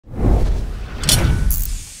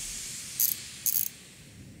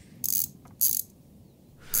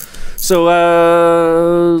So,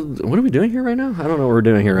 what are we doing here right now? I don't know what we're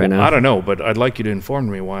doing here right now. I don't know, but I'd like you to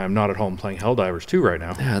inform me why I'm not at home playing Helldivers 2 right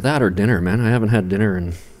now. Yeah, that or dinner, man. I haven't had dinner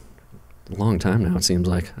in a long time now, it seems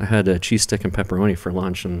like. I had a cheese stick and pepperoni for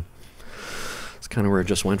lunch, and it's kind of where it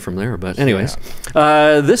just went from there. But anyways,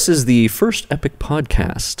 this is the first Epic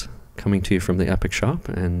podcast coming to you from the Epic shop,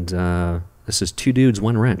 and this is Two Dudes,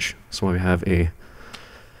 One Wrench. So we have a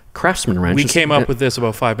Craftsman wrench. We came up with this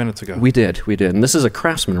about 5 minutes ago. We did. And this is a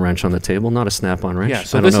Craftsman wrench on the table, not a Snap-on wrench. Yeah,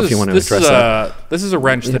 so I don't know if you want to address that. This is a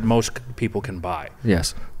wrench that most people can buy.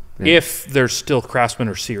 Yes. Yeah. If there's still Craftsman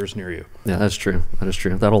or Sears near you. Yeah, that's true. That is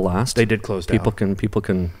true. That'll last. They did close down. People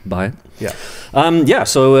can buy it. Yeah.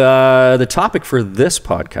 So the topic for this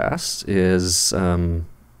podcast is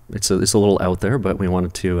it's a little out there, but we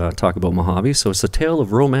wanted to talk about Mojave. So it's a tale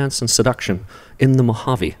of romance and seduction in the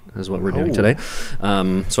Mojave is what we're doing today.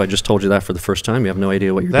 So I just told you that for the first time. You have no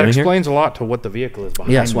idea what you're doing here. That explains a lot to what the vehicle is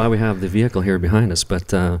behind. Yes, why we have the vehicle here behind us. But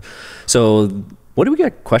so what do we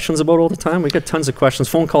get questions about all the time? We get tons of questions.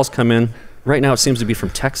 Phone calls come in. Right now it seems to be from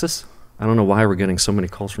Texas. I don't know why we're getting so many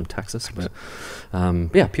calls from Texas, but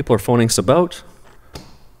yeah, people are phoning us about.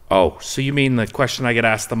 Oh, so you mean the question I get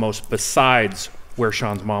asked the most besides where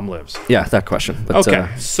Sean's mom lives? Yeah, that question. But, okay,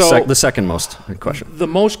 so the second most question. The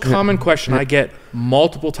most common question I get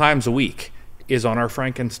multiple times a week is on our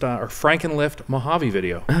Frankenlift Mojave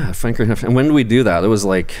video. Frankenlift. And when did we do that? It was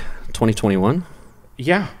like 2021?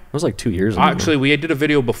 Yeah. It was like 2 years ago. Actually, we did a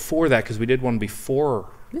video before that because we did one before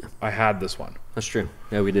I had this one. That's true.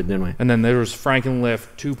 Yeah, we did, didn't we? And then there was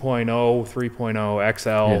Frankenlift 2.0,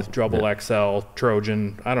 3.0, XL, Double XL,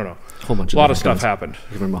 Trojan. I don't know. A whole bunch of a lot of stuff happened.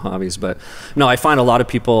 Even Mojaves. But no, I find a lot of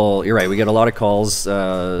people, you're right, we get a lot of calls,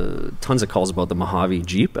 tons of calls about the Mojave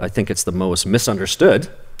Jeep. I think it's the most misunderstood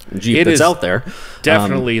Jeep that's out there.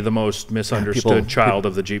 Definitely the most misunderstood child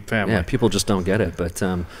of the Jeep family. Yeah, people just don't get it. But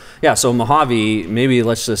yeah, so Mojave, maybe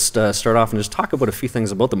let's just start off and just talk about a few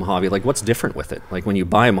things about the Mojave. Like, what's different with it? Like, when you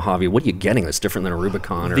buy a Mojave, what are you getting that's different than a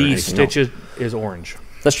Rubicon or anything else? The stitch is orange.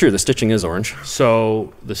 That's true. The stitching is orange.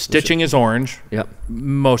 So the stitching is orange. Yep.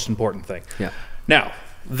 Most important thing. Yeah. Now,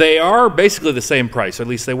 they are basically the same price. At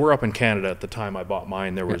least they were up in Canada at the time I bought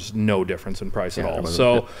mine. There was no difference in price at all.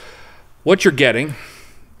 So what you're getting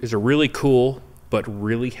is a really cool but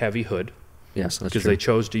really heavy hood. Yes, that's true. Because they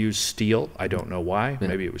chose to use steel. I don't know why. Yeah.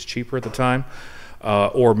 Maybe it was cheaper at the time.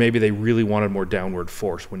 Or maybe they really wanted more downward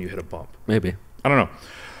force when you hit a bump. Maybe. I don't know.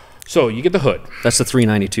 So you get the hood. That's the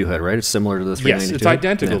 392 hood, right? It's similar to the 392 Yes, it's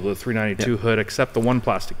identical to the 392 hood except the one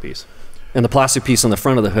plastic piece. And the plastic piece on the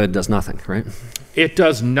front of the hood does nothing, right? It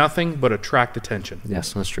does nothing but attract attention.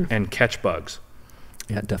 Yes, that's true. And catch bugs.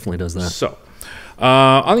 Yeah, it definitely does that. So,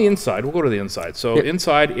 on the inside, we'll go to the inside. So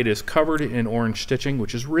inside, it is covered in orange stitching,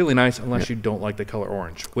 which is really nice unless you don't like the color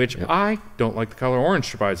orange, which I don't like the color orange,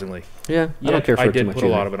 surprisingly. Yeah, I don't care for it too much. I did put a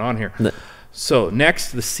lot of it on here. So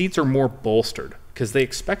next, the seats are more bolstered because they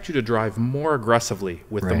expect you to drive more aggressively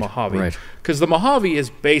with the Mojave. Right. Because the Mojave is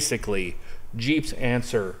basically Jeep's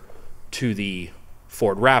answer to the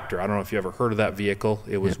Ford Raptor. I don't know if you ever heard of that vehicle.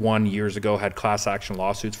 It was one years ago, had class action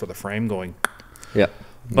lawsuits for the frame going. Yeah.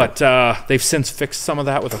 But they've since fixed some of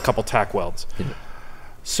that with a couple tack welds. Yeah.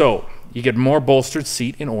 So you get more bolstered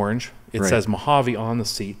seat in orange. It says Mojave on the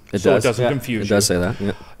seat, it doesn't confuse you. It does say that.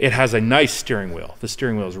 Yeah. It has a nice steering wheel. The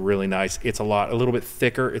steering wheel is really nice. It's a little bit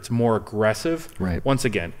thicker. It's more aggressive. Right. Once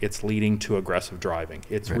again, it's leading to aggressive driving.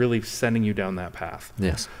 It's really sending you down that path.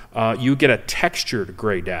 Yes. You get a textured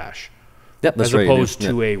gray dash, as opposed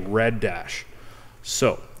to a red dash.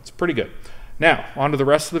 So it's pretty good. Now, onto the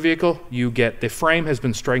rest of the vehicle, you get the frame has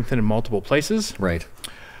been strengthened in multiple places. Right.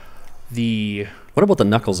 What about the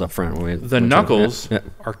knuckles up front? The knuckles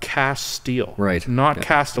are cast steel, right? Not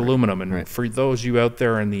cast aluminum. And for those of you out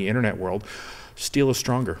there in the internet world, steel is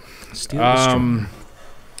stronger. Steel is stronger.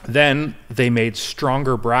 Then they made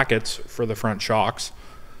stronger brackets for the front shocks.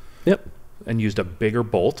 Yep. And used a bigger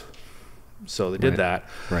bolt. So they did that.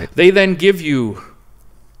 Right. They then give you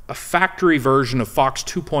a factory version of Fox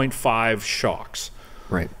 2.5 shocks.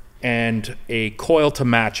 Right. And a coil to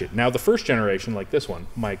match it. Now, the first generation, like this one,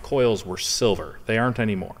 my coils were silver. They aren't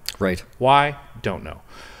anymore. Right. Why? Don't know.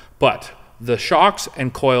 But the shocks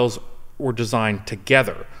and coils were designed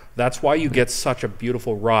together. That's why you get such a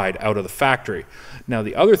beautiful ride out of the factory. Now,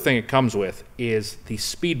 the other thing it comes with is the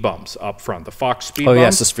speed bumps up front, the Fox speed bump. Oh,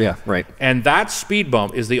 yes, right. And that speed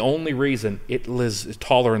bump is the only reason it is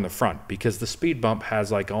taller in the front, because the speed bump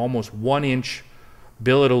has like almost 1-inch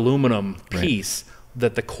billet aluminum piece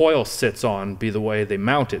that the coil sits on, be the way they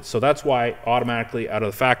mount it. So that's why automatically out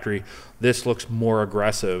of the factory, this looks more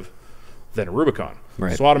aggressive than a Rubicon.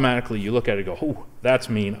 Right. So automatically you look at it and go, oh, that's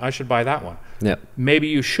mean. I should buy that one. Yeah. Maybe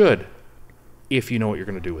you should, if you know what you're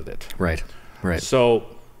going to do with it. Right. Right. So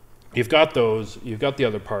you've got those, you've got the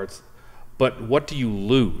other parts, but what do you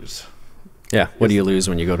lose? Yeah. What do you lose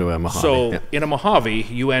when you go to a Mojave? So in a Mojave,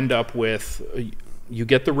 you end up with, you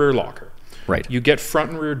get the rear locker. Right. You get front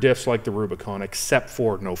and rear diffs like the Rubicon, except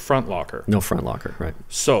for no front locker. No front locker, right.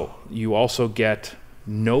 So you also get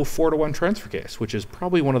no 4-to-1 transfer case, which is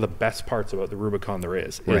probably one of the best parts about the Rubicon there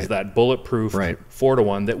is that bulletproof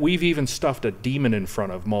 4-to-1 that we've even stuffed a Demon in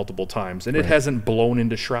front of multiple times, and it hasn't blown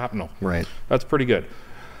into shrapnel. Right. That's pretty good.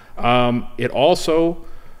 It also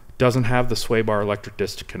doesn't have the sway bar electric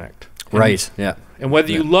disconnect. Right, yeah. And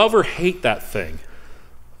whether you love or hate that thing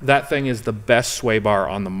is the best sway bar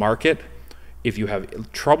on the market. If you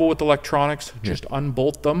have trouble with electronics, just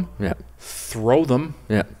unbolt them, throw them,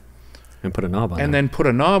 and put a knob on and then put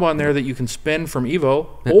a knob on there that you can spin from Evo,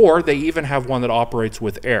 or they even have one that operates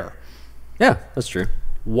with air. Yeah, that's true.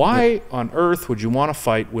 Why on earth would you want to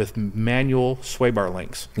fight with manual sway bar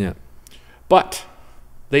links? Yeah. But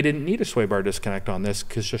they didn't need a sway bar disconnect on this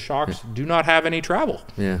because the shocks do not have any travel.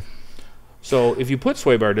 Yeah. So if you put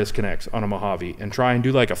sway bar disconnects on a Mojave and try and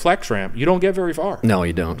do like a flex ramp, you don't get very far. No,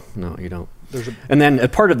 you don't. No, you don't. And then a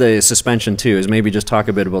part of the suspension too is maybe just talk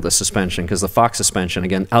a bit about the suspension, because the Fox suspension,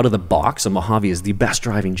 again, out of the box, a Mojave is the best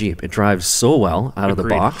driving Jeep. It drives so well out of the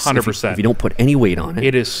box. 100%. If you don't put any weight on it.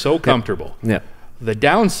 It is so comfortable. Yeah. The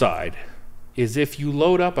downside is if you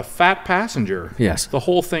load up a fat passenger, the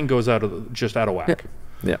whole thing goes just out of whack.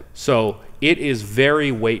 Yeah. So it is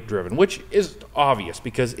very weight driven, which is obvious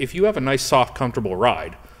because if you have a nice, soft, comfortable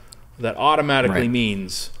ride, that automatically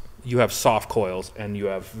means you have soft coils and you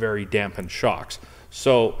have very dampened shocks.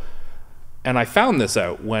 So, and I found this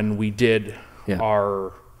out when we did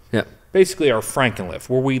our, basically our Frankenlift,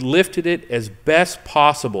 where we lifted it as best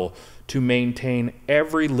possible to maintain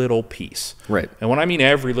every little piece. Right. And when I mean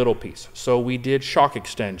every little piece, so we did shock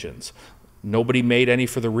extensions. Nobody made any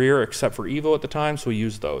for the rear except for Evo at the time, so we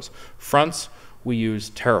used those. Fronts, we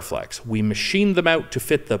used Terraflex. We machined them out to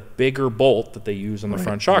fit the bigger bolt that they use on the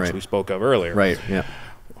front shocks we spoke of earlier. Right, yeah.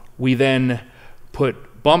 We then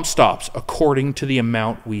put bump stops according to the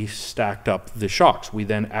amount we stacked up the shocks. We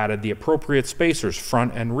then added the appropriate spacers,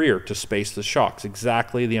 front and rear, to space the shocks,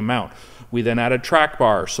 exactly the amount. We then added track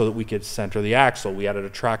bars so that we could center the axle. We added a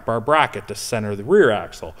track bar bracket to center the rear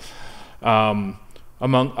axle.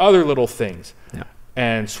 Among other little things. Yeah.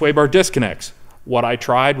 And sway bar disconnects. What I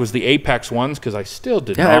tried was the Apex ones because I still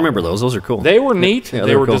did not. Yeah, I remember those. Those are cool. They were neat. Yeah,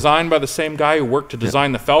 they were cool. designed by the same guy who worked to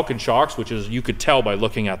design the Falcon shocks, which is, you could tell by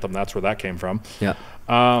looking at them, that's where that came from. Yeah.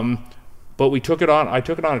 But I took it on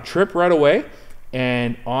a trip right away.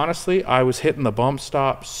 And honestly, I was hitting the bump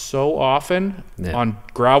stop so often on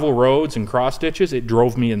gravel roads and cross ditches, it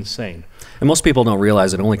drove me insane. And most people don't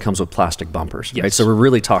realize it only comes with plastic bumpers, right? So we're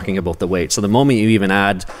really talking about the weight. So the moment you even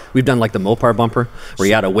add, we've done like the Mopar bumper, where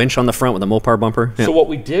you add a winch on the front with a Mopar bumper. So what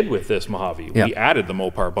we did with this Mojave, we added the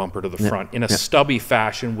Mopar bumper to the front in a stubby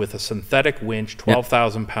fashion with a synthetic winch,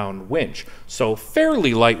 12,000-pound winch. So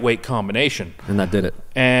fairly lightweight combination. And that did it.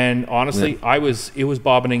 And honestly, it was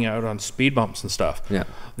bobbing out on speed bumps and stuff. Yeah.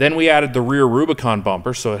 Then we added the rear Rubicon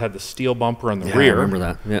bumper, so it had the steel bumper on the rear. I remember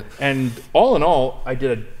that. Yeah. And all in all, I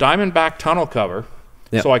did a Diamondback tunnel cover,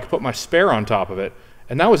 so I could put my spare on top of it,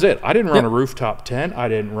 and that was it. I didn't run a rooftop tent. I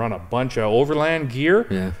didn't run a bunch of overland gear.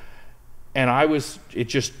 Yeah. And it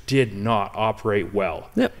just did not operate well.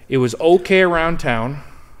 Yep. It was okay around town,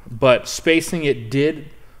 but spacing it did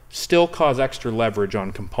still cause extra leverage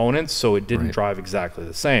on components, so it didn't drive exactly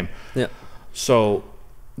the same. Yeah. So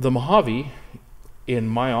the Mojave, in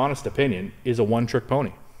my honest opinion, is a one-trick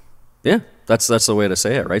pony. Yeah, that's the way to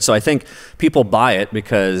say it, right? So I think people buy it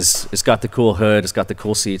because it's got the cool hood, it's got the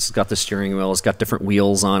cool seats, it's got the steering wheel, it's got different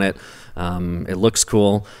wheels on it. It looks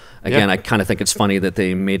cool. Again, I kind of think it's funny that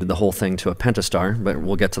they made the whole thing to a Pentastar, but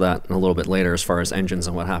we'll get to that in a little bit later as far as engines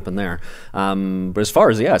and what happened there. But as far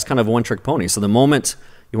as, it's kind of a one-trick pony. So the moment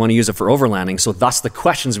you want to use it for overlanding, so that's the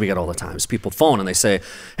questions we get all the time. Is people phone and they say,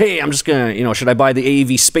 hey, I'm just going to, should I buy the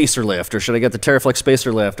AEV spacer lift, or should I get the Terraflex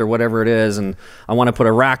spacer lift, or whatever it is, and I want to put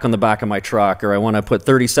a rack on the back of my truck, or I want to put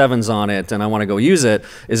 37s on it, and I want to go use it,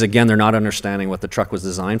 is again, they're not understanding what the truck was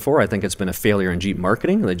designed for. I think it's been a failure in Jeep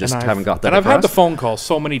marketing. They just haven't got that And I've across. had the phone call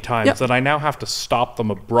so many times that I now have to stop them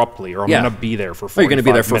abruptly, or I'm going to be there for 45 minutes. You're going to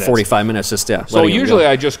be there for 45 minutes, just, So usually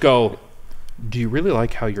I just go, do you really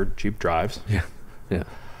like how your Jeep drives? Yeah, yeah.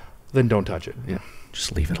 Then don't touch it. Yeah.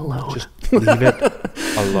 Just leave it alone. Just leave it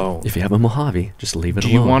alone. If you have a Mojave, just leave it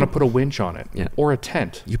alone. Do you want to put a winch on it? Yeah. Or a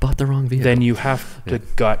tent? You bought the wrong vehicle. Then you have to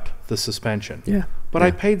gut the suspension. Yeah. But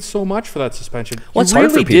I paid so much for that suspension. Well, it's really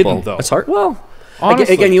hard for people. Didn't, though. It's hard. Well,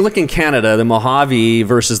 Honestly. Again, you look in Canada, the Mojave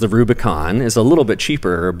versus the Rubicon is a little bit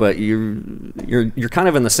cheaper, but you're kind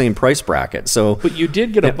of in the same price bracket. So, but you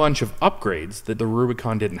did get a bunch of upgrades that the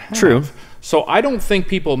Rubicon didn't have. True. So I don't think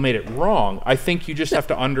people made it wrong. I think you just have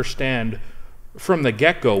to understand from the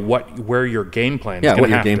get-go where your game plan is going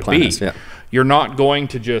to have to be. Yeah. You're not going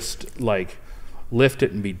to just like lift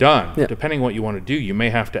it and be done. Yeah. Depending on what you want to do, you may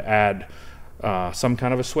have to add some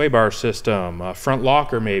kind of a sway bar system, a front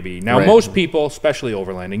locker maybe. Now, most people, especially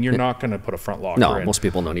overlanding, you're not going to put a front locker in. No, most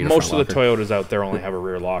people don't need a front locker. Most of the Toyotas out there only have a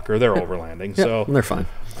rear locker. They're overlanding. Yeah, so they're fine.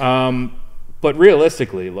 But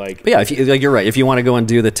realistically, like... But yeah, you're right. If you want to go and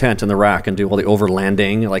do the tent and the rack and do all the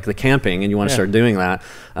overlanding, like the camping, and you want to start doing that,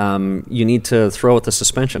 you need to throw out the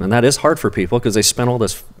suspension. And that is hard for people because they spend all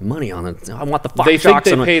this money on it. I want the Fox shocks.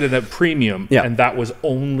 They think they paid a premium, and that was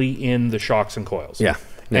only in the shocks and coils. Yeah.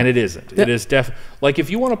 And it isn't. It is like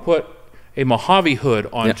if you want to put a Mojave hood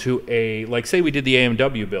onto a, like say we did the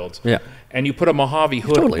AMW builds, and you put a Mojave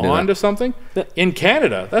hood onto something, in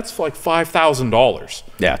Canada, that's like $5,000.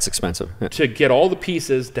 Yeah, it's expensive. To get all the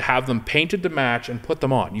pieces, to have them painted to match and put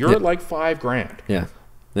them on. You're at like $5,000. Yeah.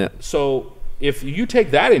 Yeah. So if you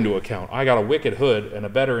take that into account, I got a wicked hood and a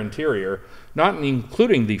better interior, not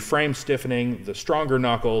including the frame stiffening, the stronger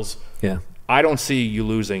knuckles. Yeah. I don't see you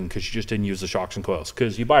losing because you just didn't use the shocks and coils.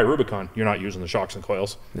 Because you buy a Rubicon, you're not using the shocks and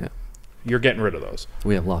coils. Yeah. You're getting rid of those.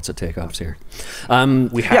 We have lots of takeoffs here.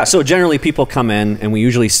 Yeah, so generally people come in and we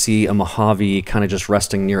usually see a Mojave kind of just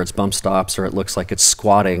resting near its bump stops, or it looks like it's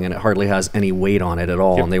squatting and it hardly has any weight on it at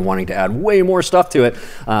all, and they're wanting to add way more stuff to it.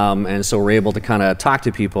 And so we're able to kind of talk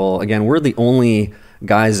to people. Again, we're the only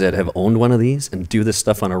guys that have owned one of these and do this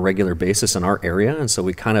stuff on a regular basis in our area. And so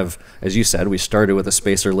we kind of, as you said, we started with a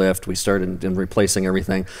spacer lift. We started in replacing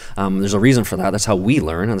everything. There's a reason for that. That's how we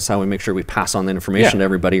learn, and that's how we make sure we pass on the information to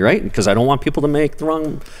everybody, right? Because I don't want people to make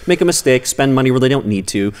a mistake, spend money where they don't need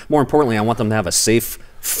to. More importantly, I want them to have a safe,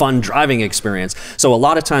 fun driving experience. So a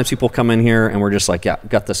lot of times people come in here and we're just like, yeah,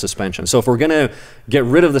 got the suspension. So if we're gonna get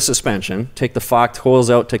rid of the suspension, take the Fox coils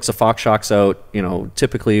out, takes the Fox shocks out,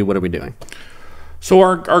 typically what are we doing? So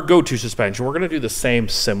our go-to suspension, we're going to do the same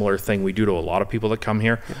similar thing we do to a lot of people that come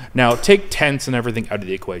here. Now, take tents and everything out of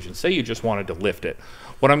the equation. Say you just wanted to lift it.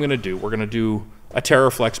 What I'm going to do, we're going to do a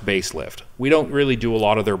TerraFlex base lift. We don't really do a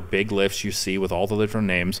lot of their big lifts you see with all the different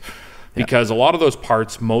names because a lot of those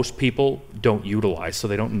parts most people don't utilize, so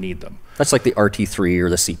they don't need them. That's like the RT3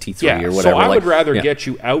 or the CT3 or whatever. So I would rather get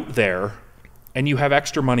you out there and you have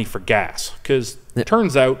extra money for gas, because it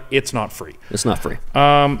turns out it's not free. It's not free.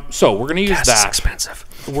 So we're going to use that. Gas is expensive.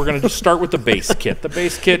 We're going to start with the base kit. The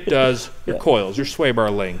base kit does your coils, your sway bar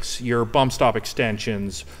links, your bump stop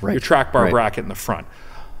extensions, your track bar bracket in the front.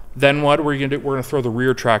 Then what we're going to do, we're going to throw the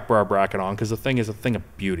rear track bar bracket on, because the thing is a thing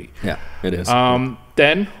of beauty. Yeah, it is.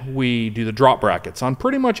 Then we do the drop brackets on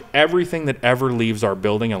pretty much everything that ever leaves our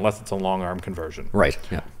building, unless it's a long arm conversion. Right,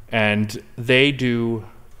 yeah. And they do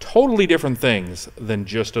totally different things than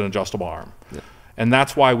just an adjustable arm. Yeah. And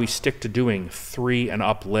that's why we stick to doing 3 and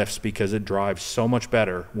up lifts, because it drives so much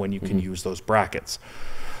better when you can use those brackets.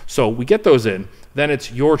 So we get those in. Then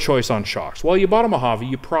it's your choice on shocks. Well, you bought a Mojave,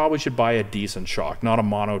 you probably should buy a decent shock, not a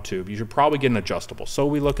mono tube. You should probably get an adjustable. So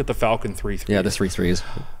we look at the Falcon 3.3s. Yeah, the 3.3s.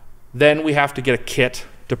 Then we have to get a kit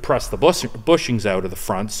to press the bushings out of the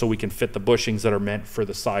front so we can fit the bushings that are meant for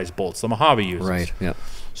the size bolts the Mojave uses. Right, yeah.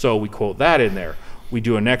 So we quote that in there. We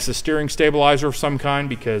do a Nexus steering stabilizer of some kind,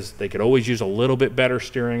 because they could always use a little bit better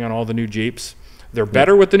steering on all the new Jeeps. They're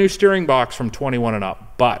better with the new steering box from 21 and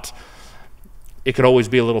up, but it could always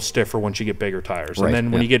be a little stiffer once you get bigger tires. Right, and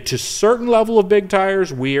then when you get to a certain level of big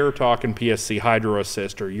tires, we are talking PSC Hydro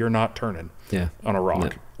Assist, or you're not turning on a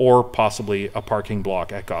rock, or possibly a parking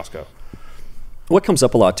block at Costco. What comes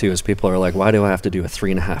up a lot too is people are like, why do I have to do a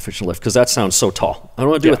 3.5-inch lift? Because that sounds so tall. I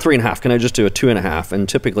don't want to do a 3.5. Can I just do a 2.5? And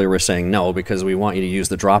typically we're saying no, because we want you to use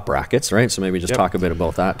the drop brackets, right? So maybe just talk a bit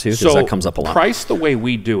about that too, because that comes up a lot. Price the way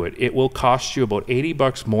we do it, it will cost you about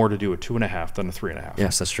 $80 more to do a 2.5 than a 3.5.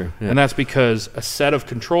 Yes, that's true. Yeah. And that's because a set of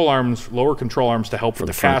control arms, lower control arms to help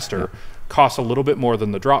with the caster, costs a little bit more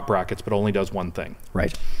than the drop brackets, but only does one thing.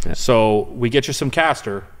 Right. Yeah. So we get you some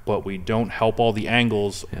caster, but we don't help all the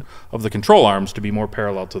angles of the control arms to be more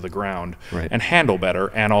parallel to the ground and handle better,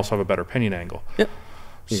 and also have a better pinion angle. Yep.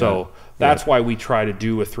 So that's why we try to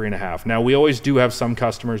do a 3.5. Now, we always do have some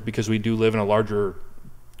customers, because we do live in a larger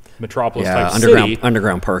metropolis type city.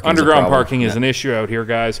 Underground parking. Underground parking is an issue out here,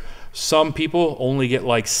 guys. Some people only get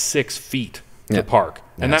like 6 feet to park.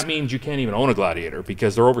 And that means you can't even own a Gladiator,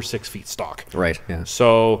 because they're over 6 feet stock. Right, yeah.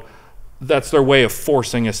 So that's their way of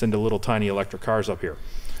forcing us into little tiny electric cars up here.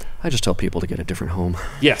 I just tell people to get a different home.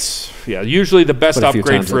 Yes. Yeah. Usually the best But a few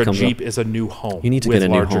upgrade times for it a comes Jeep up. is a new home. You need to with get a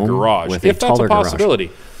new larger home garage, with if a that's taller a garage.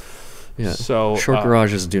 possibility. Yeah. So short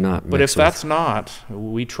garages do not. But mix if that's not,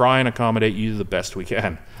 we try and accommodate you the best we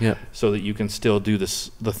can. Yeah. So that you can still do the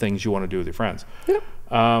things you want to do with your friends. Yep.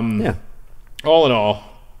 Yeah. All in all,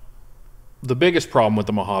 the biggest problem with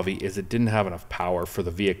the Mojave is it didn't have enough power for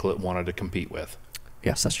the vehicle it wanted to compete with.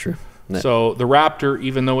 Yes, that's true. So the Raptor,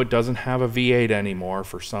 even though it doesn't have a V8 anymore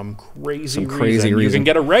for some crazy reason, you can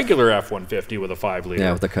get a regular F-150 with a 5-liter.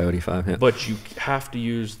 Yeah, with the Coyote 5. Yeah. But you have to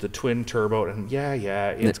use the twin turbo, and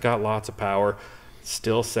it's got lots of power.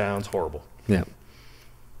 Still sounds horrible. Yeah.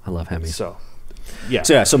 I love Hemis. So,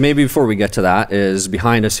 yeah. So maybe before we get to that, is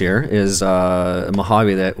behind us here is a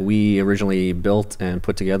Mojave that we originally built and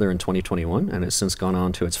put together in 2021, and it's since gone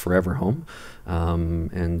on to its forever home.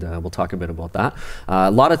 And we'll talk a bit about that. A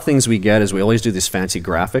lot of things we get is we always do these fancy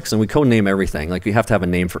graphics, and we codename everything. Like, you have to have a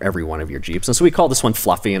name for every one of your Jeeps. And so we call this one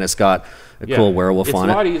Fluffy, and it's got a cool werewolf on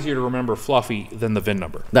it. It's a lot easier to remember Fluffy than the VIN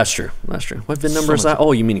number. That's true. That's true. What VIN number is that?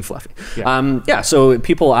 Oh, you meaning Fluffy. Yeah. So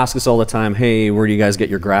people ask us all the time, hey, where do you guys get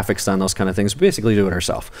your graphics done, those kind of things. We basically do it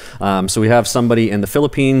ourselves. So we have somebody in the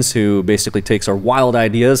Philippines who basically takes our wild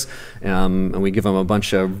ideas, and we give them a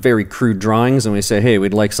bunch of very crude drawings, and we say, hey,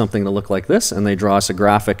 we'd like something to look like this, and they draw us a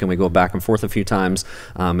graphic, and we go back and forth a few times,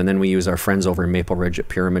 and then we use our friends over in Maple Ridge at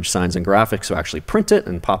Pure Image Signs and Graphics to actually print it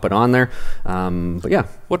and pop it on there. But yeah.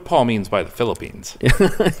 What Paul means by the Philippines.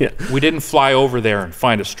 Yeah. We didn't fly over there and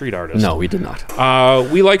find a street artist. No, we did not.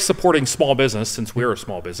 We like supporting small business since we're a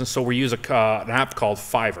small business, so we use an app called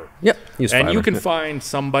Fiverr. Yep. Use and Fiverr. You can find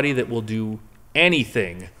somebody that will do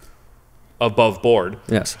anything above board.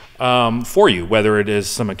 Yes. For you, whether it is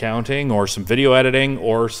some accounting or some video editing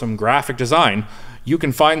or some graphic design. You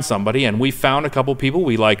can find somebody, and we found a couple people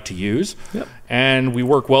we like to use. Yep. And we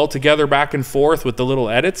work well together back and forth with the little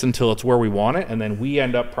edits until it's where we want it, and then we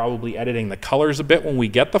end up probably editing the colors a bit when we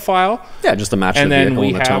get the file. Yeah, just to match and the vehicle then we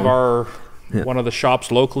and the have tone. our one of the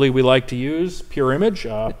shops locally we like to use, Pure Image.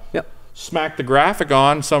 Yep. Smack the graphic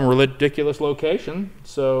on some ridiculous location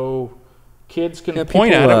so kids can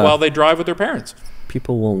point at it while they drive with their parents.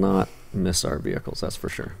 People will not miss our vehicles, that's for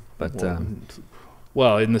sure. But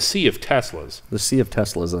well, in the sea of Teslas. The sea of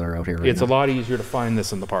Teslas that are out here right It's now. a lot easier to find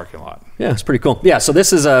this in the parking lot. Yeah, it's pretty cool. Yeah, so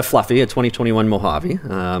this is a Fluffy, a 2021 Mojave, in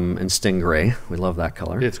Stingray. We love that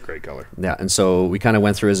color. It's a great color. Yeah, and so we kind of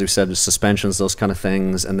went through, as we said, the suspensions, those kind of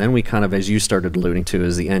things, and then we kind of, as you started alluding to,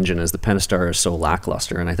 is the engine, as the Pentastar is so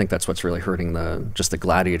lackluster, and I think that's what's really hurting just the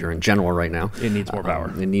Gladiator in general right now. It needs more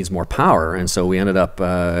power. It needs more power, and so we ended up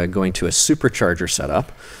going to a supercharger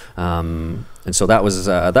setup. And so that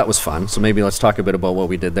was fun. So maybe let's talk a bit about what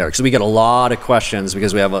we did there, because we get a lot of questions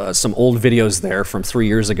because we have some old videos there from 3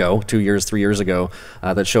 years ago, 3 years ago,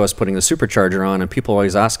 that show us putting the supercharger on, and people are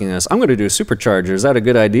always asking us, I'm going to do a supercharger, is that a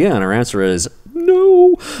good idea? And our answer is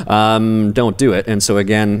no, don't do it. And so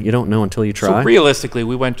again, you don't know until you try. So realistically,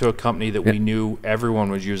 we went to a company that we knew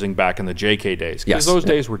everyone was using back in the JK days, because those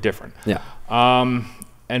days were different. Yeah. And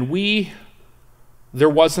there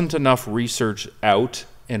wasn't enough research out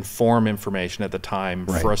and form information at the time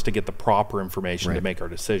for us to get the proper information to make our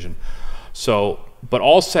decision. So, but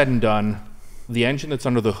all said and done, the engine that's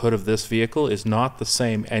under the hood of this vehicle is not the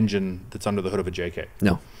same engine that's under the hood of a JK.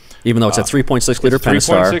 No. Even though it's a 3.6 liter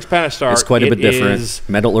Pentastar. 3.6 Pentastar. It's quite a bit different.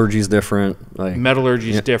 Metallurgy is different.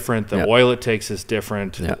 Metallurgy is different. The oil it takes is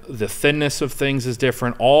different. The thinness of things is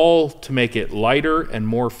different, all to make it lighter and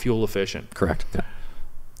more fuel efficient. Correct. Yeah.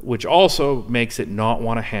 Which also makes it not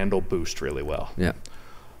want to handle boost really well. Yeah.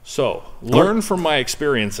 So, learn from my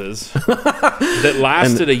experiences that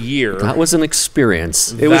lasted a year. That was an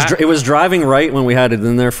experience. It was driving right when we had it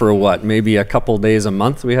in there for what, maybe a couple days a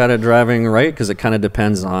month we had it driving right, because it kind of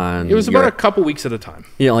depends on... It was about a couple weeks at a time.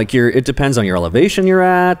 Yeah, like it depends on your elevation you're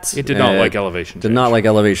at. It did not like elevation. Did not like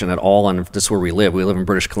elevation at all, and this is where we live. We live in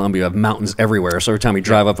British Columbia. We have mountains everywhere, so every time we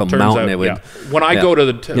drive up a mountain, it would... When I go to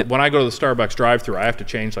the Starbucks drive-thru, I have to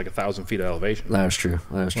change like 1,000 feet of elevation. That is true.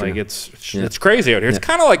 That is true. Like it's crazy out here. It's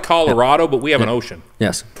kind of like Colorado, but we have an ocean.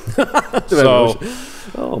 Yes. So,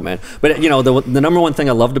 oh man! But you know, the number one thing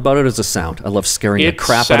I loved about it is the sound. I love scaring the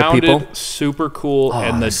crap out of people. It sounded super cool,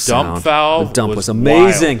 and the dump valve. The dump was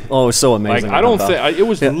amazing. Wild. Oh, it was so amazing. Like I don't think it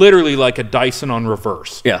was literally like a Dyson on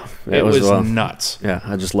reverse. Yeah, it was nuts. Yeah,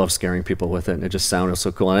 I just love scaring people with it. It just sounded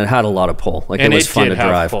so cool, and it had a lot of pull. Like and it was fun to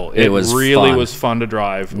drive. It was really was fun to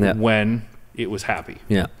drive when it was happy.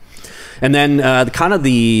 Yeah. And then kind of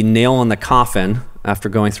the nail on the coffin after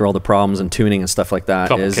going through all the problems and tuning and stuff like that,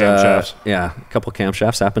 Couple is camshafts. yeah, a couple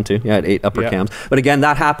camshafts happen too. Yeah, 8 upper Yeah. cams. But again,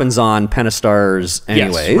 that happens on Pentastars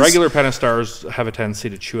anyways. Yes, regular Pentastars have a tendency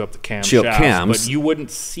to chew up the cam Chew up shafts, cams. but you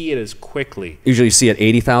wouldn't see it as quickly. Usually you see it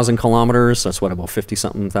 80,000 kilometers. That's what, about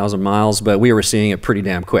 50-something thousand miles. But we were seeing it pretty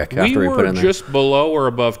damn quick after we put were in there. just below or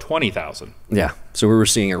above 20,000. Yeah, so we were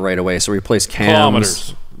seeing it right away. So we replaced cams.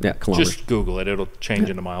 Kilometers. Yeah, kilometers. Just Google it; it'll change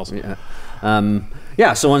into miles. Yeah.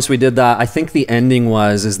 Yeah, so once we did that, I think the ending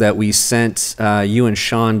was that we sent you and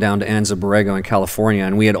Sean down to Anza Borrego in California,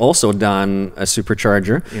 and we had also done a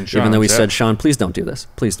supercharger. Even though we said, Sean, please don't do this.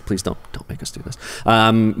 Please don't make us do this.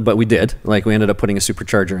 But we did. Like, we ended up putting a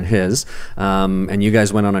supercharger in his, and you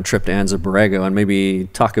guys went on a trip to Anza Borrego, and maybe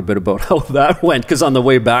talk a bit about how that went, because on the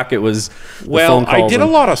way back it was the phone calls. I did a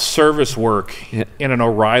lot of service work in an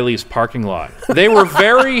O'Reilly's parking lot. They were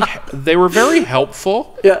very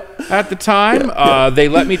helpful at the time. They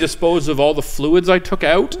let me dispose of all the fluids I took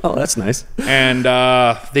out. Oh, that's nice. And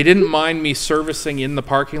they didn't mind me servicing in the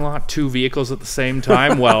parking lot 2 vehicles at the same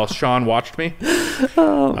time while Sean watched me.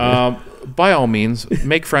 By all means,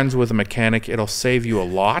 make friends with a mechanic. It'll save you a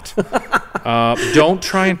lot. Don't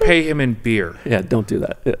try and pay him in beer. Yeah, don't do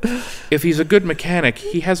that. Yeah. If he's a good mechanic,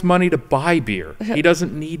 he has money to buy beer. He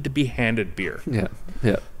doesn't need to be handed beer. Yeah,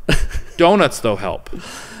 yeah. Donuts, though, help.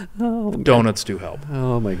 Oh, Donuts do help.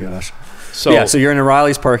 Oh, my gosh. So, yeah, so you're in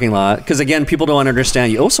O'Reilly's parking lot. Because, again, people don't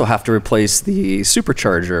understand. You also have to replace the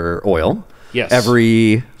supercharger oil. Yes.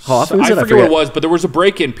 Every... How often was it? I forget what it was, but there was a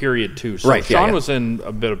break-in period, too. So right, Sean was in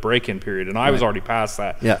a bit of break-in period, and I was already past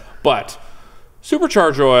that. Yeah. But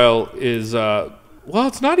supercharger oil is... well,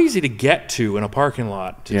 it's not easy to get to in a parking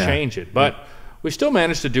lot to change it. But we still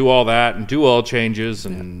managed to do all that and do oil changes,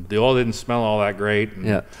 and the oil didn't smell all that great.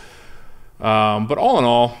 And, but all in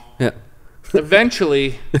all... Yeah.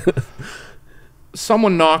 Eventually,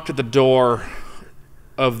 someone knocked at the door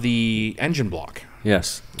of the engine block.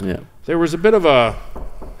 Yes. Yeah. There was a bit of a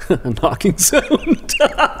knocking sound.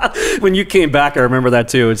 When you came back, I remember that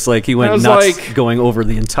too. It's like he went nuts, like, going over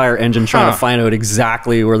the entire engine, trying to find out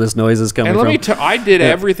exactly where this noise is coming from. And from. I did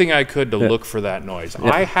everything I could to look for that noise.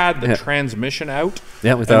 I had the transmission out.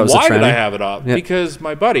 Yeah, we thought it was why a did I have it up? Because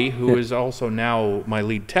my buddy, who is also now my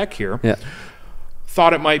lead tech here,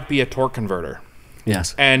 thought it might be a torque converter.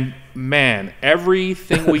 Yes. And man,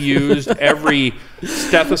 everything we used, every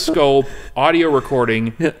stethoscope, audio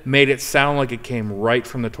recording, made it sound like it came right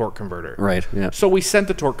from the torque converter. Right, yeah. So we sent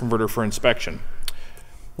the torque converter for inspection.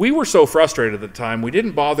 We were so frustrated at the time, we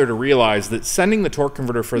didn't bother to realize that sending the torque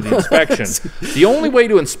converter for the inspection, the only way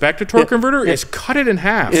to inspect a torque converter is cut it in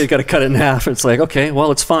half. Yeah, you got to cut it in half. It's like, okay,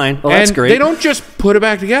 well, it's fine. Oh, and that's great. they don't just put it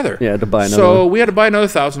back together. Yeah, to buy another So one. we had to buy another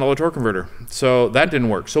 $1,000 torque converter. So that didn't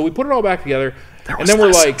work. So we put it all back together, and then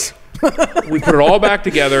we're like, we put it all back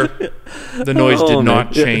together. The noise did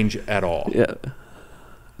not change at all. Yeah.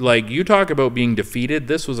 Like, you talk about being defeated.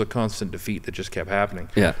 This was a constant defeat that just kept happening.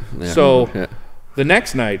 Yeah. So the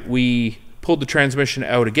next night, we pulled the transmission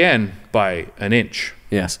out again by an inch.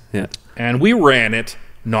 Yes. Yeah. And we ran it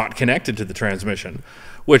not connected to the transmission,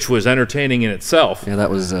 which was entertaining in itself. Yeah, that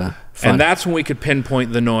was fun. And that's when we could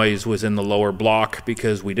pinpoint the noise was in the lower block,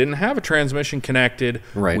 because we didn't have a transmission connected.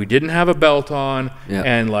 Right. We didn't have a belt on. Yeah.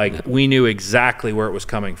 And we knew exactly where it was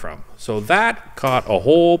coming from. So that caught a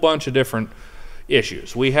whole bunch of different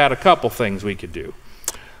issues. We had a couple things we could do.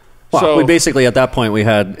 Well, so we basically, at that point, we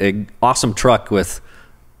had an awesome truck with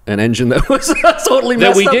an engine that was totally messed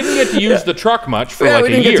up. we didn't get to use the truck much for like a year. We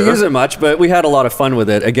didn't get to use it much, but we had a lot of fun with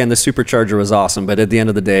it. Again, the supercharger was awesome, but at the end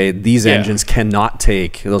of the day, these engines cannot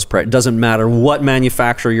take those. It doesn't matter what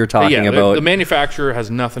manufacturer you're talking about. The manufacturer has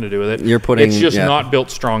nothing to do with it. It's just not built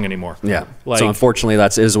strong anymore. Yeah. So unfortunately,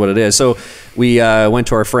 that is what it is. So we went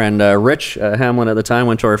to our friend Rich Hamlin at the time.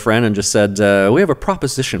 Went to our friend and just said, "We have a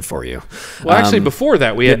proposition for you." Well, actually, before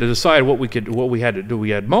that, we had to decide what we had to do. We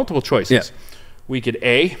had multiple choices. Yeah. We could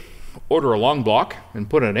order a long block and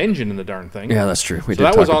put an engine in the darn thing. Yeah, that's true. So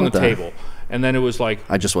that was on the table. And then it was like...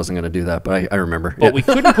 I just wasn't going to do that, but I remember. But we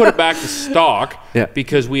couldn't put it back to stock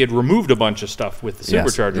because we had removed a bunch of stuff with the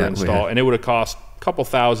supercharger install, and it would have cost a couple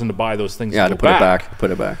 $1,000 to buy those things to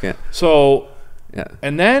put it back, yeah. So... Yeah.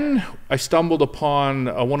 And then I stumbled upon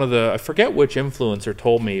one of the... I forget which influencer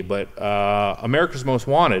told me, but America's Most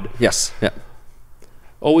Wanted... Yes, yeah.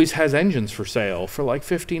 Always has engines for sale for like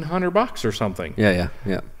 $1,500 or something. Yeah.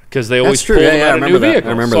 Because they always pull them out of new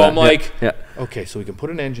vehicles. So I'm like, okay, so we can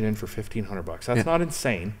put an engine in for $1,500. That's not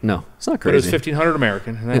insane. No, it's not crazy. But it was $1,500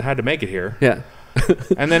 American, and then I had to make it here. Yeah.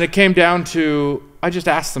 And then it came down to, I just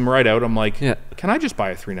asked them right out. I'm like, can I just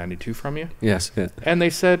buy a 392 from you? Yes. Yeah. And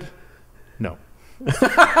they said, no.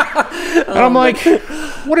 And I'm like,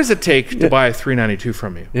 what does it take to buy a 392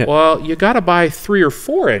 from you? Yeah. Well, you got to buy 3 or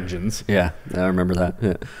 4 engines. Yeah, I remember that.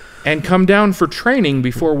 Yeah. And come down for training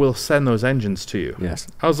before we'll send those engines to you. Yes.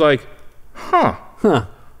 I was like, huh.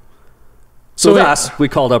 So thus, we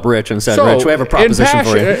called up Rich and said, Rich, we have a proposition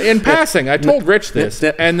for you. In passing, I told Rich this,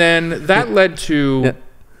 and then that led to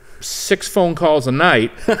 6 phone calls a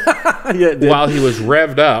night while he was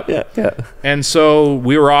revved up. And so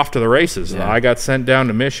we were off to the races. I got sent down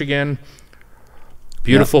to Michigan.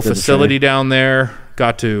 Beautiful facility down there.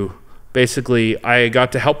 I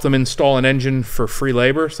got to help them install an engine for free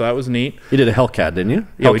labor, so that was neat. You did a Hellcat, didn't you?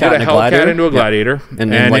 Yeah, we did a Hellcat into a Gladiator,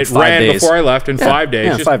 and like it 5 ran days. before I left in 5 days.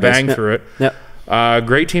 Yeah, just 5 days. banged through it.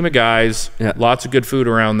 Great team of guys. Lots of good food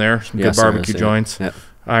around there. Some good barbecue joints.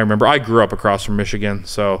 I remember I grew up across from Michigan,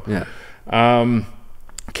 so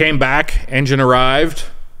came back. Engine arrived.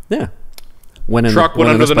 Truck went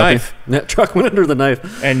under the knife. Truck went under the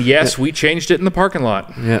knife. And yes, we changed it in the parking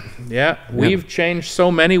lot. We've changed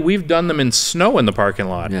so many. We've done them in snow in the parking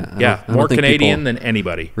lot. More Canadian than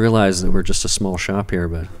anybody. Realize that we're just a small shop here,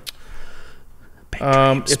 but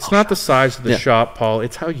it's not the size of the shop, Paul.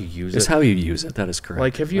 It's how you use it. It's how you use it. That is correct.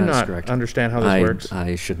 Like, have you not understand how this works?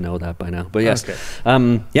 I should know that by now. But yes.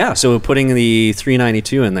 So putting the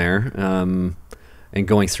 392 in there, and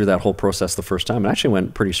going through that whole process the first time, it actually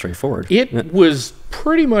went pretty straightforward. It was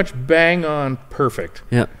pretty much bang on perfect.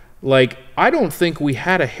 Like, I don't think we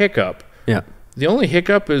had a hiccup. The only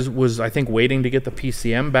hiccup was I think waiting to get the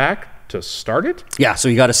PCM back to start it. So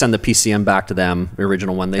you got to send the PCM back to them, the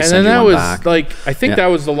original one. They send you one back. And then that was like, I think that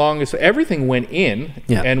was the longest. Everything went in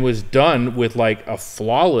and was done with like a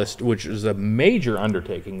flawless, which is a major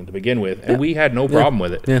undertaking to begin with, and we had no problem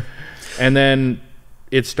with it. And then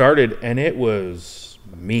it started, and it was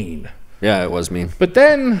mean. It was mean. But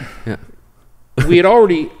then we had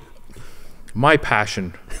already, my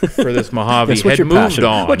passion for this Mojave had moved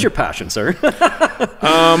on. What's your passion, sir?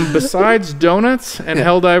 Besides donuts and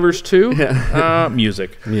Helldivers too,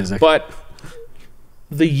 music. But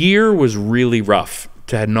the year was really rough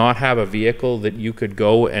to not have a vehicle that you could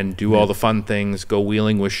go and do all the fun things, go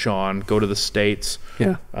wheeling with Sean, go to the States,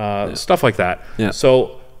 stuff like that.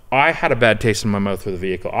 So I had a bad taste in my mouth for the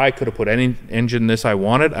vehicle. I could have put any engine in this I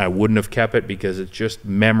wanted. I wouldn't have kept it because it's just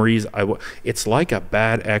memories. It's like a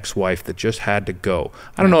bad ex-wife that just had to go.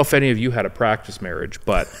 I don't know if any of you had a practice marriage,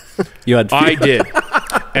 but I did.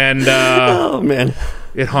 And oh, man,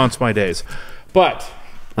 it haunts my days. But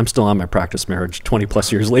I'm still on my practice marriage 20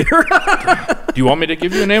 plus years later. Do you want me to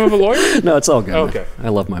give you the name of a lawyer? No, it's all good. Okay. I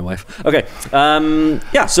love my wife. Okay.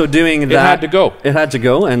 So doing that. It had to go. It had to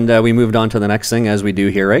go, and we moved on to the next thing, as we do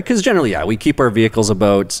here, right? Because generally, we keep our vehicles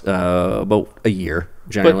about a year,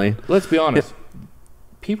 generally. But let's be honest.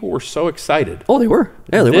 People were so excited. Oh, they were.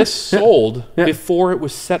 Yeah, they were. This sold before it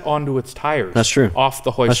was set onto its tires. That's true. Off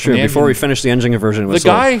the hoist. That's true. Before we finished the engine conversion, it was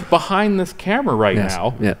sold. The guy behind this camera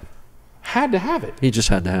now had to have it. He just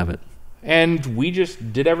had to have it. And we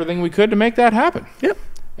just did everything we could to make that happen.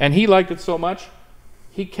 And he liked it so much,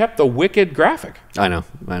 he kept the wicked graphic. I know.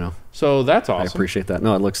 So that's awesome. I appreciate that.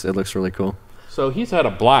 No, it looks really cool. So he's had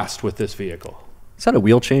a blast with this vehicle. It's had a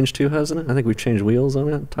wheel change too, hasn't it? I think we've changed wheels on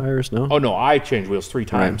it, tires, no? Oh, no, I changed wheels 3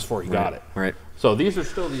 times before he got it. Right. So these are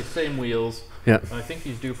still the same wheels. I think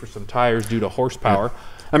he's due for some tires due to horsepower.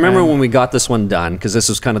 I remember when we got this one done, because this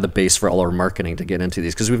was kind of the base for all our marketing to get into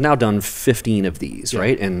these, because we've now done 15 of these,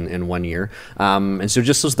 right, in 1 year. And so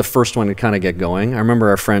just was the first one to kind of get going. I remember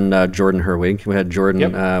our friend Jordan Herwig. We had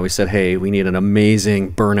Jordan. We said, hey, we need an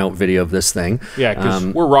amazing burnout video of this thing. Yeah, because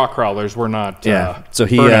we're rock crawlers. We're not so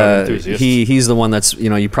burnout enthusiasts. He's the one that's,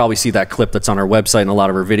 you probably see that clip that's on our website and a lot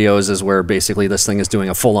of our videos is where basically this thing is doing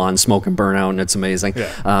a full-on smoke and burnout, and it's amazing.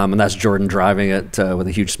 And that's Jordan driving it with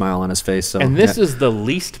a huge smile on his face. So, and this is the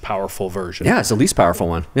least powerful version. Yeah, it's the least powerful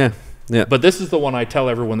one. Yeah. But this is the one I tell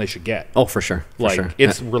everyone they should get. Oh, for sure.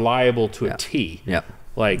 It's reliable to a T. Yeah.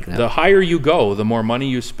 The higher you go, the more money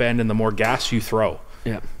you spend and the more gas you throw.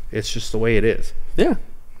 Yeah. It's just the way it is. Yeah.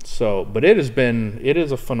 So, but it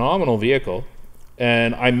is a phenomenal vehicle.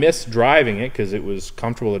 And I miss driving it because it was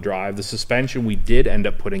comfortable to drive. The suspension we did end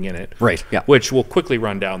up putting in it. Right, yeah. Which we'll quickly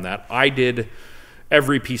run down that. I did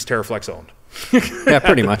every piece Terraflex owned. Yeah,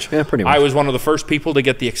 pretty much. I was one of the first people to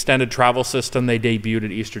get the extended travel system they debuted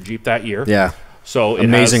at Easter Jeep that year. Yeah. So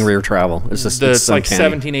amazing rear travel. It's like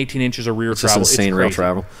 17, 18 inches of rear travel. It's insane rear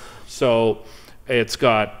travel. So it's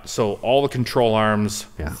got all the control arms,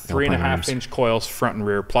 3.5-inch coils front and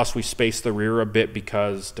rear. Plus we spaced the rear a bit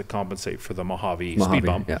because to compensate for the Mojave speed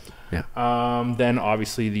bump. Then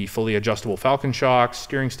obviously the fully adjustable Falcon shocks,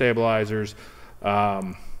 steering stabilizers.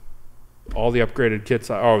 all the upgraded kits.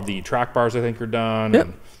 Oh, the track bars I think are done. Yep.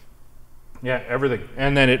 And yeah, everything.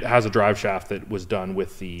 And then it has a drive shaft that was done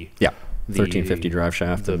with the 1350 drive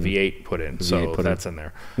shaft. The V8 put in. So that's in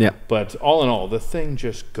there. Yeah. But all in all, the thing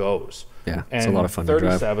just goes. Yeah, it's a lot of fun to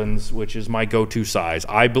drive. 37s, which is my go-to size.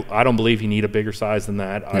 I don't believe you need a bigger size than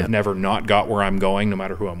that. I've never not got where I'm going, no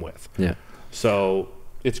matter who I'm with. Yeah. So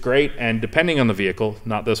it's great, and depending on the vehicle,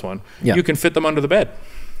 not this one, yeah. you can fit them under the bed.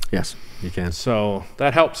 Yes, you can. So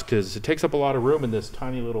that helps because it takes up a lot of room in this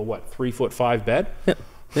tiny little, 3'5" bed. Yeah.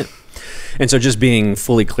 Yeah. And so just being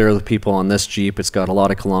fully clear with people on this Jeep, it's got a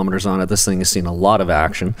lot of kilometers on it. This thing has seen a lot of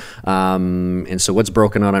action. And so what's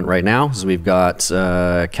broken on it right now is we've got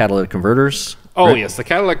catalytic converters. Oh, right? yes, the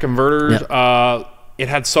catalytic converters. Yeah. It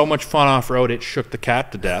had so much fun off-road, it shook the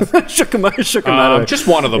cat to death. shook him out of it. Just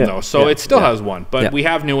one of them, though, so it still has one. But Yeah. we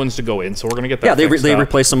have new ones to go in, so we're going to get that Yeah, they up.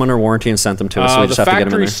 replaced them under warranty and sent them to us, so we just have to get them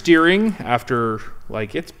in The there. factory steering, after,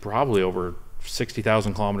 it's probably over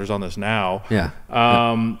 60,000 kilometers on this now. Yeah.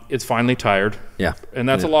 It's finally tired. Yeah. And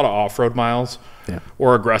that's a lot of off-road miles. Yeah.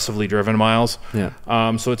 Or aggressively driven miles.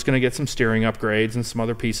 Yeah. So it's going to get some steering upgrades and some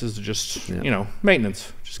other pieces to just,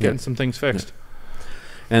 maintenance. Just getting some things fixed. Yeah.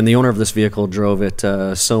 And the owner of this vehicle drove it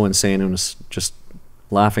so insane and was just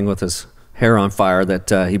laughing with his hair on fire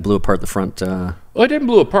that he blew apart the front. Well, it didn't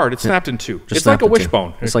blow apart. It snapped in two. It's like a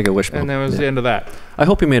wishbone. It's like a wishbone. And that was the end of that. I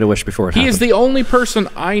hope he made a wish before it happened. He is the only person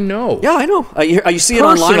I know. Yeah, I know. You see it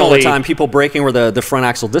online all the time, people breaking where the front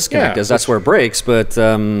axle disconnect is. That's where it breaks. But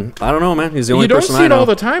I don't know, man. He's the only person I know. You don't see it all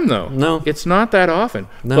the time, though. No. It's not that often.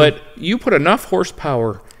 No. But you put enough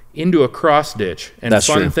horsepower into a cross ditch, and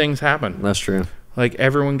fun things happen. That's true.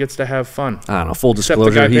 Everyone gets to have fun. I don't know. Full disclosure.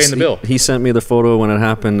 Except the guy paying the bill. He sent me the photo when it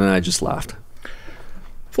happened, and I just laughed.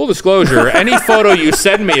 Full disclosure, any photo you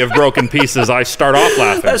send me of broken pieces, I start off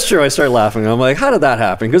laughing. That's true. I start laughing. I'm like, how did that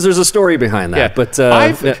happen? Because there's a story behind that. Yeah.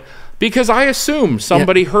 But because I assume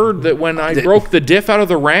somebody heard that when I broke the diff out of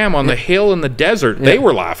the Ram on the hill in the desert, they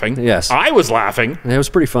were laughing. Yes. I was laughing. It was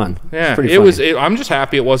pretty fun. Yeah. It was I'm just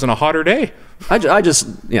happy it wasn't a hotter day. I just,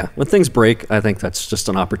 when things break, I think that's just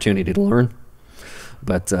an opportunity to learn.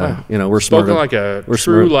 But, we're smart. Spoken like a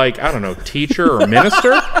true, I don't know, teacher or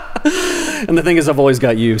minister. And the thing is, I've always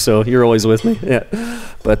got you, so you're always with me. Yeah.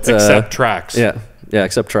 But except tracks. Yeah. Yeah,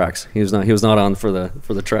 except tracks. He was not on for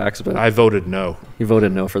the tracks, but I voted no. He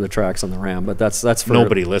voted no for the tracks on the Ram, but that's for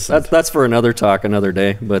nobody listened. That's for another talk, another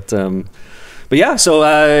day. But yeah,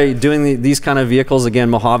 so doing these kind of vehicles, again,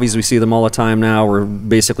 Mojaves, we see them all the time now. We're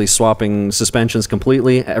basically swapping suspensions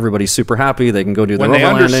completely. Everybody's super happy. They can go do their overlanding.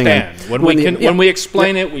 When they understand. When we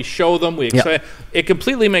explain it, we show them, we explain it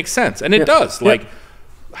completely makes sense. And it does.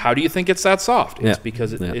 How do you think it's that soft? It's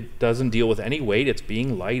because it doesn't deal with any weight. It's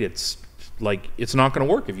being light. It's not going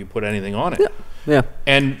to work if you put anything on it. Yeah.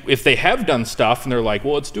 And if they have done stuff and they're like,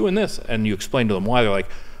 well, it's doing this, and you explain to them why, they're like,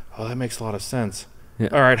 oh, that makes a lot of sense. Yeah.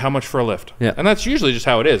 All right, how much for a lift? Yeah. And that's usually just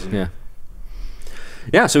how it is.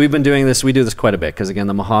 Yeah, so we've been doing this. We do this quite a bit because, again,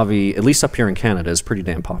 the Mojave, at least up here in Canada, is pretty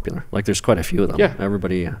damn popular. There's quite a few of them. Yeah.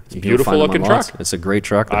 Everybody, it's a beautiful looking truck. It's a great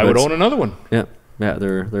truck. I would own another one. Yeah,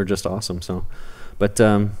 they're just awesome. So, but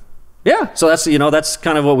so that's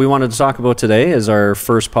kind of what we wanted to talk about today. Is our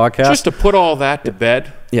first podcast. Just to put all that to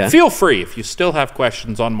bed. Yeah. Feel free if you still have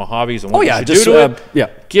questions on Mojaves and what you should do to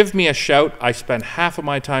it. Give me a shout. I spend half of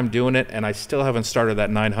my time doing it, and I still haven't started that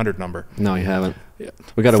 900 number. No, you haven't. Yeah.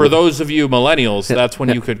 For those of you millennials, that's when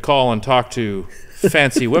you could call and talk to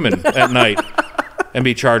fancy women at night and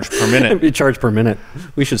be charged per minute.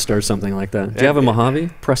 We should start something like that. Do you have a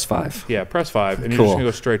Mojave? Press 5. Yeah, press 5, and you're just going to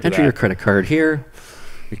go straight to Enter your credit card here.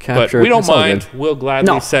 But we don't mind. We'll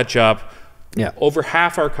gladly set you up. Yeah. Over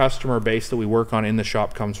half our customer base that we work on in the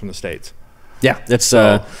shop comes from the States. Yeah, it's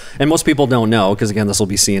and most people don't know, because again, this will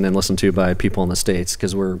be seen and listened to by people in the States,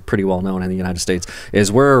 because we're pretty well known in the United States,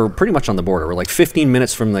 is we're pretty much on the border. We're like 15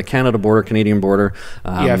 minutes from the Canada border, Canadian border.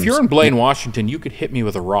 If you're in Blaine, Washington, you could hit me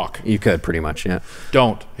with a rock. You could, pretty much, yeah.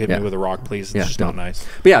 Don't hit me with a rock, please. It's just not nice.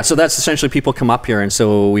 But yeah, so that's essentially people come up here, and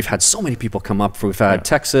so we've had so many people come up. We've had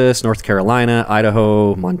Texas, North Carolina,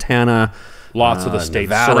 Idaho, Montana. Lots of the states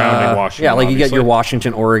Nevada, surrounding Washington. Yeah, obviously. You get your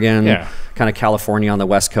Washington, Oregon, kind of California on the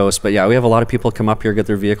West Coast. But yeah, we have a lot of people come up here, get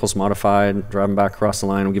their vehicles modified, drive them back across the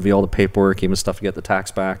line. We'll give you all the paperwork, even stuff to get the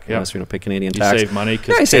tax back. Unless you don't pay Canadian tax. You save money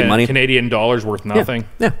because Canadian dollar's worth nothing.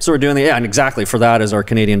 Yeah, so we're doing and exactly for that is our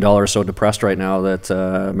Canadian dollar is so depressed right now that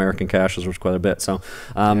American cash is worth quite a bit. So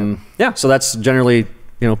so that's generally,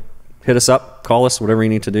 hit us up, call us, whatever you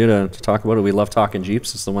need to do to talk about it. We love talking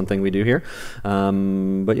Jeeps. It's the one thing we do here.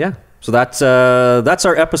 But yeah. So that's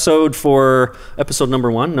our episode for episode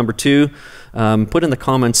number 1. Number 2, put in the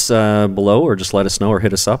comments below, or just let us know, or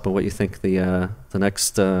hit us up on what you think the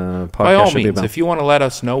next podcast By all should be means, about. if you want to let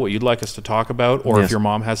us know what you'd like us to talk about, or Yes. if your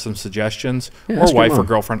mom has some suggestions, Yeah, or ask your wife or mom.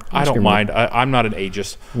 girlfriend, I Ask don't your mom. mind. I'm not an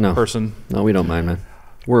ageist person. No, we don't mind, man.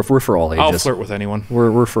 We're for all ages. I'll flirt with anyone.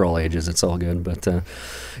 We're for all ages. It's all good. But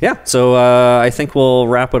yeah, so I think we'll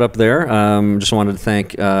wrap it up there. Just wanted to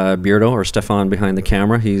thank Beardo, or Stefan behind the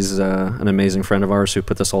camera. He's an amazing friend of ours who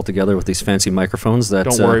put this all together with these fancy microphones.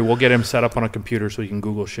 Don't worry, we'll get him set up on a computer so he can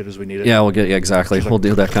Google shit as we need it. Yeah, exactly. We'll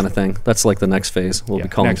do that kind of thing. That's like the next phase. We'll be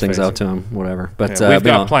calling things out to him, whatever. But Yeah, we've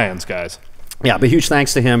got plans, guys. Yeah, but huge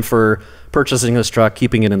thanks to him for purchasing this truck,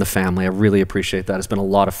 keeping it in the family. I really appreciate that. It's been a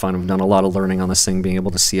lot of fun. We've done a lot of learning on this thing, being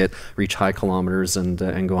able to see it reach high kilometers and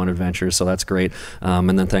go on adventures. So that's great.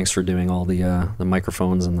 And then thanks for doing all the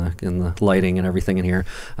microphones and the lighting and everything in here.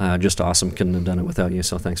 Just awesome. Couldn't have done it without you.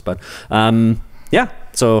 So thanks, bud. Yeah.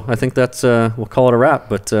 So I think that's we'll call it a wrap.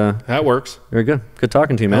 But that works. Very good. Good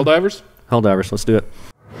talking to you, man. Helldivers. Let's do it.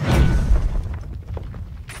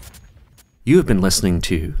 You have been listening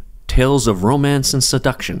to Tales of Romance and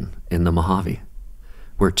Seduction in the Mojave.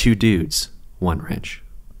 We're 2 dudes, 1 wrench.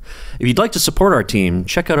 If you'd like to support our team,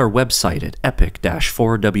 check out our website at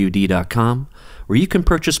epic-4wd.com, where you can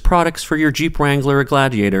purchase products for your Jeep Wrangler or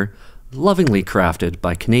Gladiator, lovingly crafted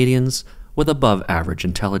by Canadians with above-average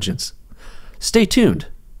intelligence. Stay tuned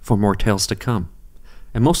for more tales to come.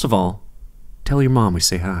 And most of all, tell your mom we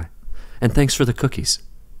say hi. And thanks for the cookies.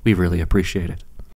 We really appreciate it.